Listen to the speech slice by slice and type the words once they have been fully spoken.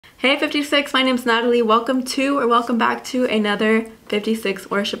Hey 56, my name's Natalie. Welcome back to another 56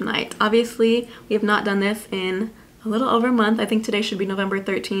 worship night. Obviously, we have not done this in a little over a month. I think today should be November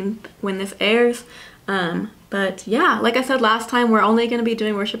 13th when this airs. But yeah, like I said last time, we're only going to be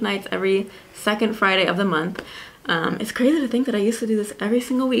doing worship nights every second Friday of the month. It's crazy to think that I used to do this every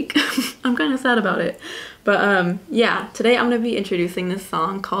single week. I'm kind of sad about it. But yeah, today I'm going to be introducing this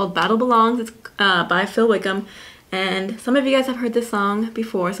song called Battle Belongs. It's by Wickham. And some of you guys have heard this song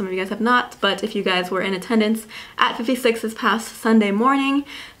before, some of you guys have not, but if you guys were in attendance at 56 this past Sunday morning,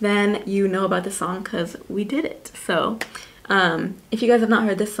 then you know about this song because we did it. So if you guys have not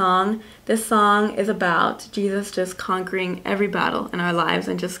heard this song is about Jesus just conquering every battle in our lives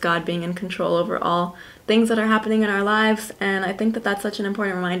and just God being in control over all things that are happening in our lives. And I think that that's such an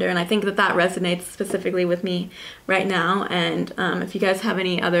important reminder, and I think that that resonates specifically with me right now. And if you guys have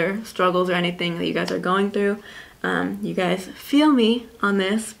any other struggles or anything that you guys are going through, you guys feel me on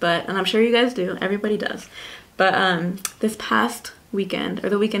this, and I'm sure you guys do, everybody does. But this past weekend, or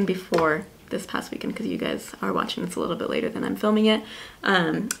the weekend before this past weekend, because you guys are watching this a little bit later than I'm filming it,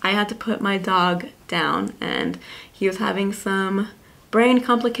 I had to put my dog down, and he was having some brain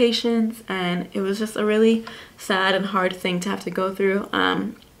complications, and it was just a really sad and hard thing to have to go through.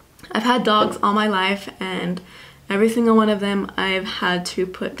 I've had dogs all my life, and every single one of them I've had to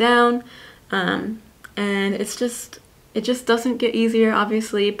put down. And it just doesn't get easier.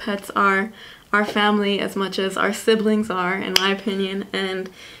 Obviously, pets are our family as much as our siblings are, in my opinion, and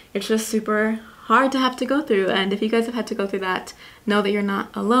it's just super hard to have to go through. And if you guys have had to go through that, know that you're not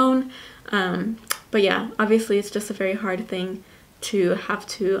alone. But yeah, obviously it's just a very hard thing to have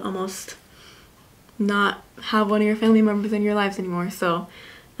to almost not have one of your family members in your lives anymore. So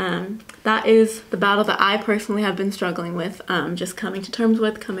that is the battle that I personally have been struggling with, just coming to terms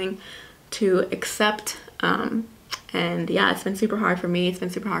with, coming to accept, and yeah, it's been super hard for me, it's been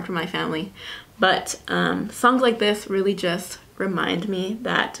super hard for my family. But songs like this really just remind me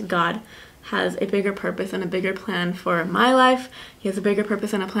that God has a bigger purpose and a bigger plan for my life. He has a bigger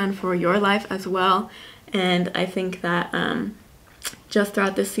purpose and a plan for your life as well. And I think that just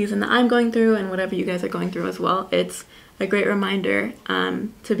throughout this season that I'm going through, and whatever you guys are going through as well, it's a great reminder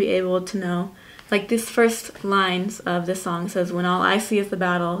to be able to know. Like, these first lines of this song says, "When all I see is the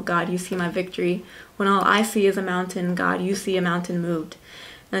battle, God, you see my victory. When all I see is a mountain, God, you see a mountain moved."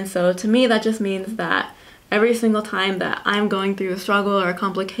 And so to me, that just means that every single time that I'm going through a struggle or a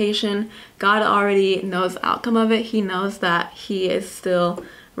complication, God already knows the outcome of it. He knows that He is still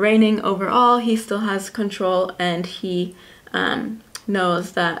reigning over all. He still has control, and He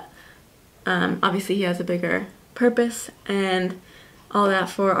knows that obviously He has a bigger purpose and all that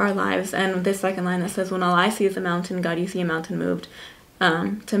for our lives. And this second line that says, "When all I see is a mountain, God, you see a mountain moved."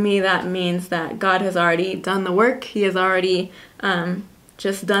 To me, that means that God has already done the work. He has already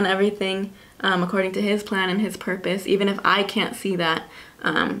just done everything according to His plan and His purpose, even if I can't see that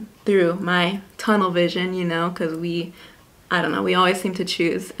through my tunnel vision, you know, because I don't know, we always seem to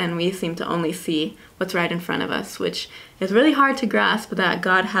choose, and we seem to only see what's right in front of us, which is really hard to grasp, that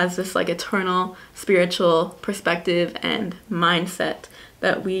God has this like eternal spiritual perspective and mindset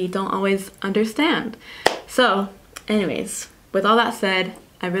that we don't always understand. So anyways, with all that said,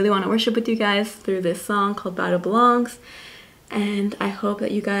 I really want to worship with you guys through this song called Battle Belongs. And I hope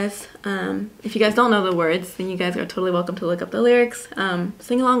that you guys, if you guys don't know the words, then you guys are totally welcome to look up the lyrics,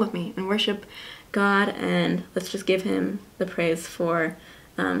 sing along with me and worship God, and let's just give Him the praise for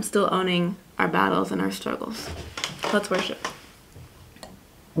still owning our battles and our struggles. Let's worship.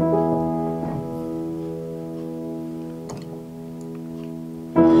 When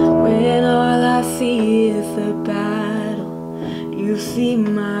all I see is the battle, you see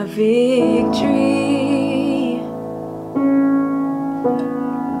my victory.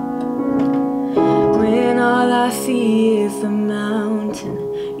 When all I see is the mountain,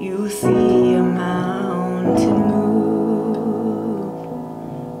 you see a mountain move.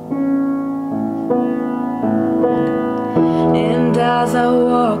 And as I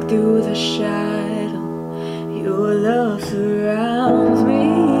walk through the shadow, your love surrounds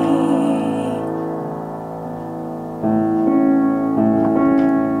me.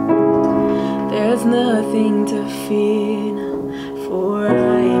 There's nothing to fear now, for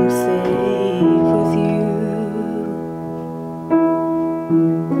I am safe with you.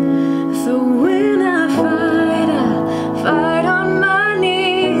 So when I fight on my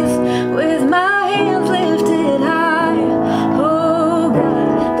knees with my hands lifted high. Oh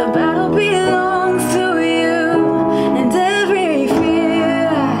God, the battle belongs to you, and every fear I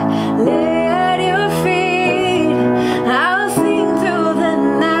lay at your feet. I'll sing through the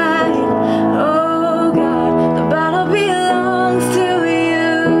night. Oh God, the battle belongs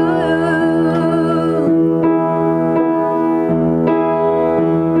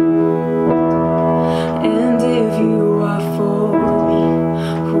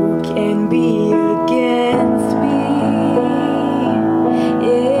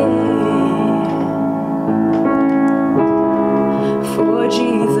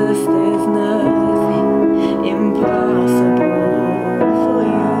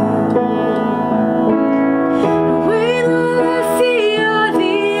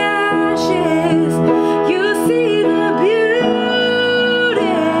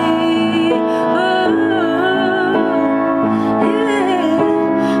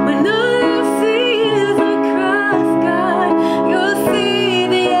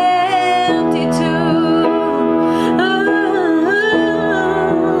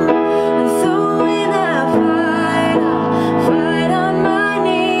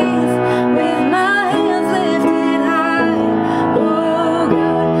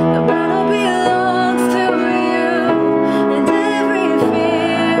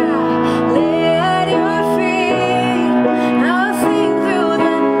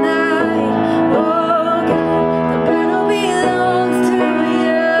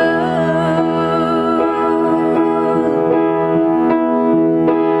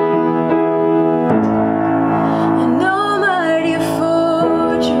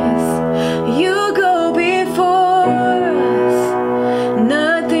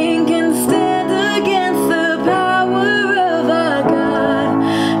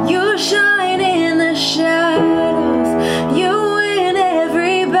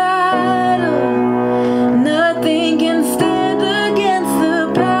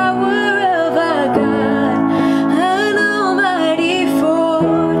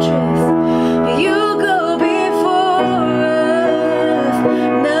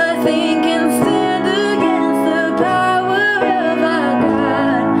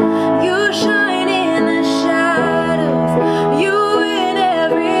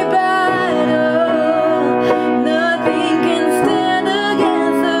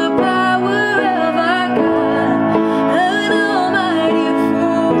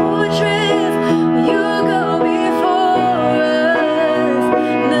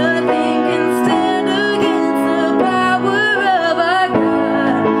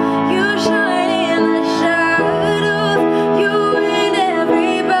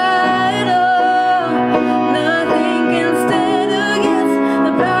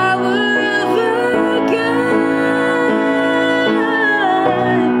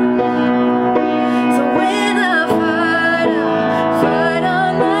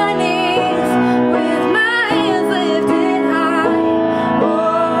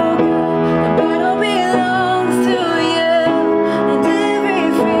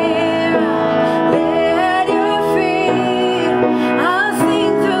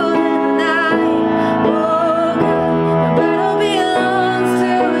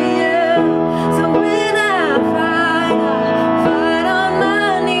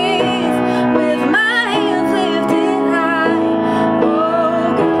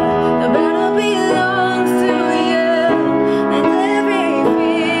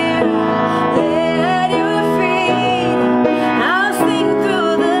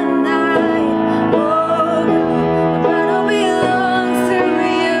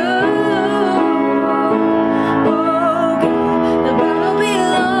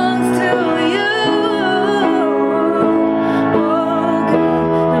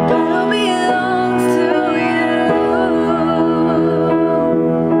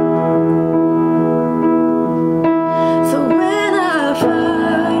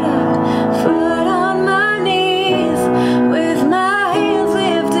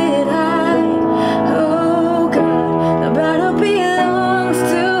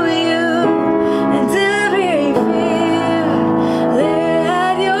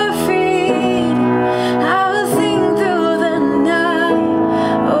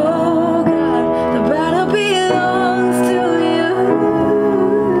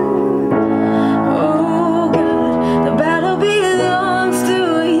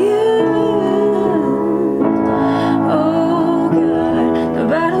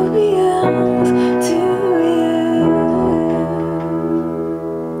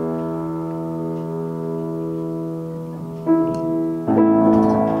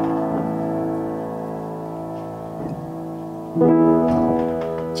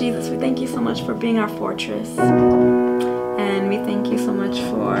much for being our fortress. And we thank you so much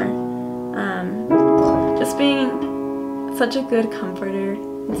for just being such a good comforter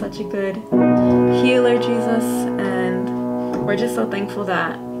and such a good healer, Jesus. And we're just so thankful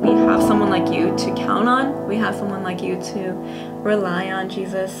that we have someone like you to count on. We have someone like you to rely on,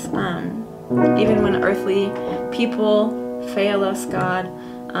 Jesus. Even when earthly people fail us, God,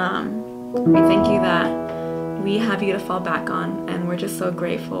 we thank you that we have you to fall back on, and we're just so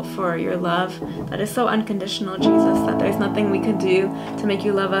grateful for your love that is so unconditional, Jesus, that there's nothing we could do to make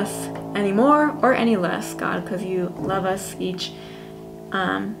you love us any more or any less, God, because you love us each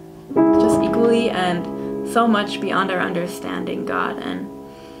just equally and so much beyond our understanding, God. And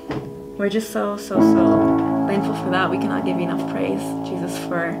we're just so thankful for that. We cannot give you enough praise, Jesus,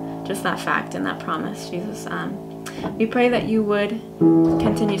 for just that fact and that promise, Jesus. We pray that you would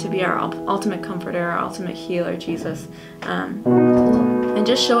continue to be our ultimate comforter, our ultimate healer, Jesus. And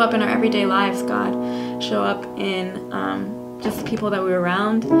just show up in our everyday lives, God. Show up in just the people that we're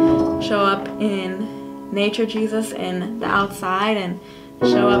around. Show up in nature, Jesus, in the outside, and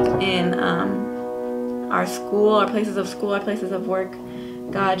show up in our school, our places of school, our places of work.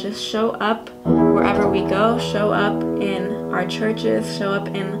 God, just show up wherever we go. Show up in our churches. Show up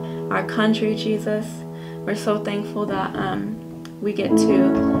in our country, Jesus. We're so thankful that we get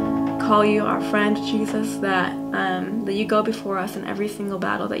to call you our friend, Jesus, that you go before us in every single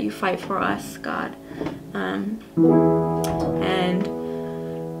battle, that you fight for us, God. And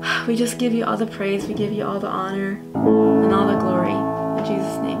we just give you all the praise, we give you all the honor and all the glory. In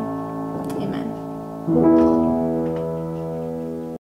Jesus' name, amen.